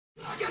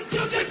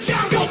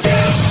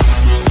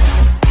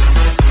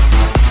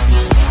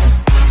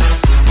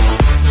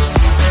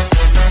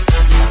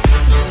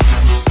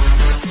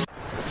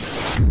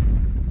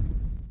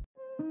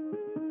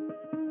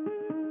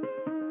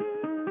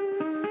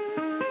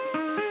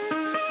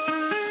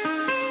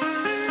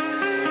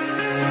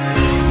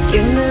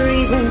Give me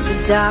reasons to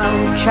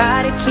doubt,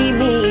 try to keep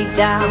me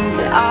down,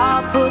 but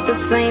I'll put the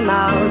flame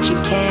out, you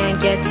can't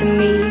get to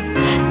me.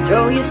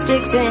 Throw your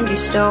sticks and your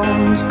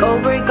stones, go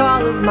break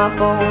all of my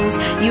bones.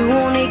 You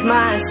won't ache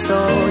my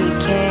soul, you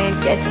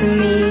can't get to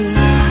me.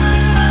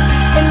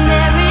 And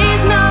there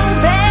is no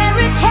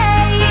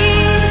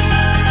barricade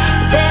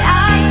that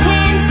I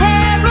can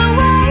tear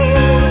away.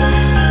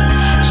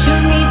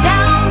 Shoot me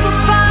down, go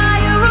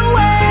fire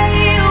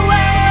away,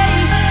 away.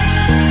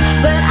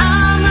 But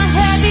I'm a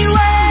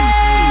heavyweight,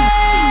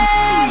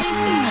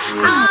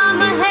 I'm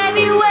a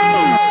heavyweight,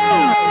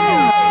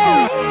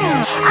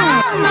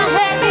 I'm a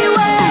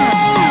heavyweight.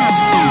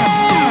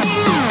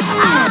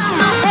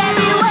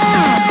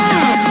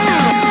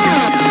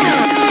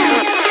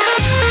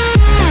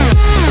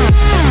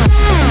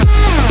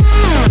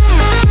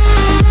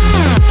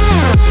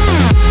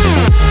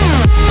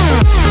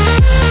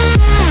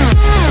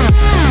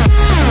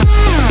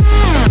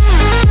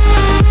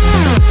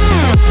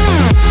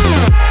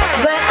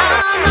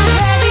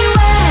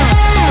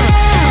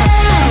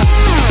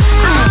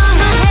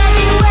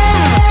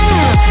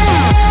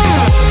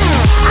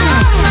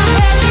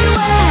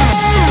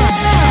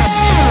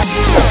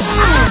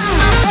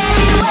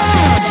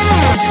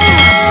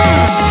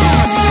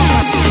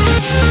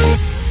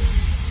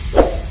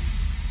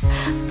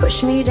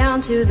 Push me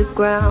down to the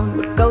ground,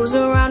 what goes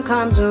around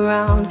comes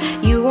around.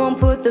 You won't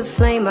put the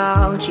flame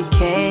out, you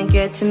can't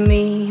get to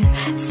me.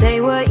 Say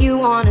what you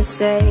wanna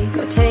say,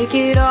 go take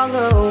it all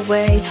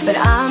away, but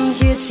I'm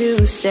here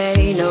to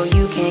stay, no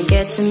you can't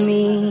get to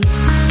me.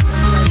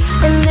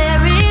 And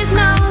there is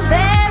no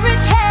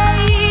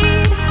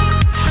barricade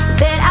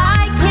that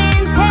I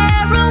can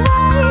tear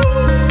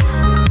away.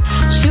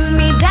 Shoot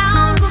me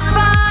down, go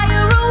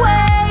fire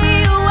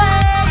away,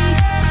 away.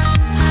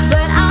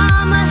 But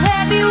I'm a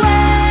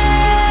heavyweight,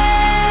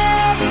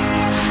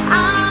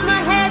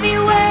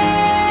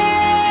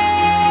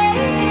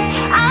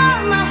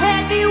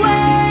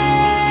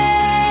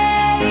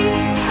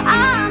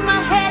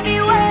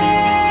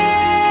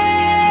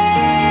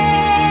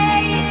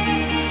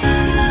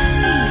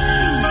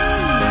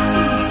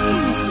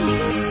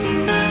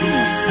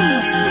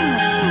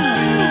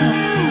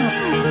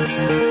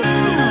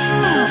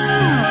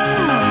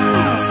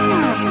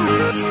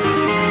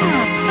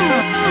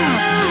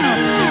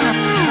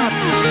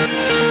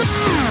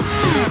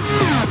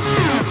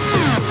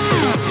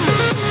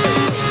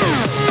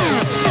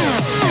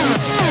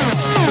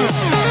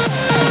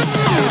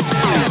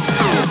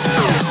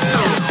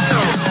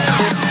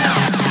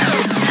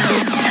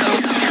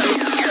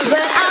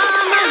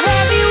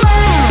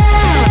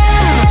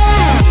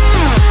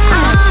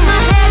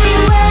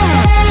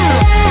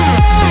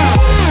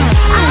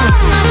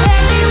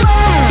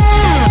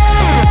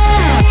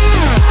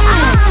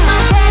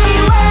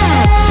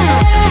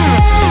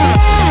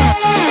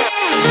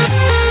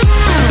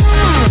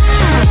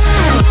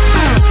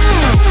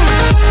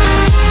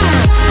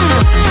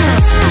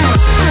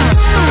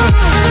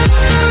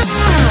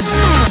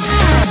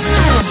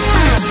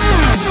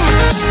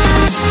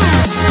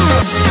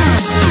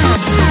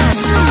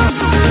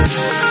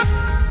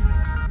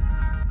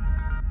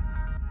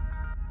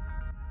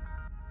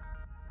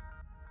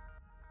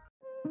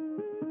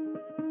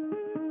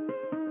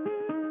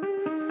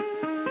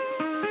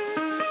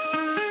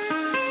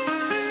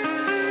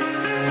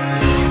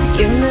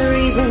 give me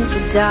reasons to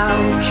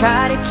doubt,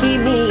 try to keep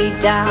me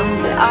down,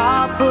 but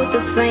I'll put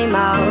the flame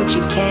out,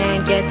 you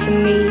can't get to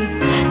me.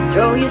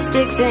 Throw your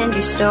sticks and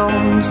your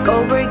stones,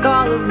 go break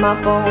all of my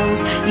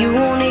bones. You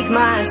won't ache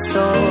my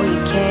soul,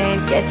 you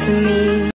can't get to me.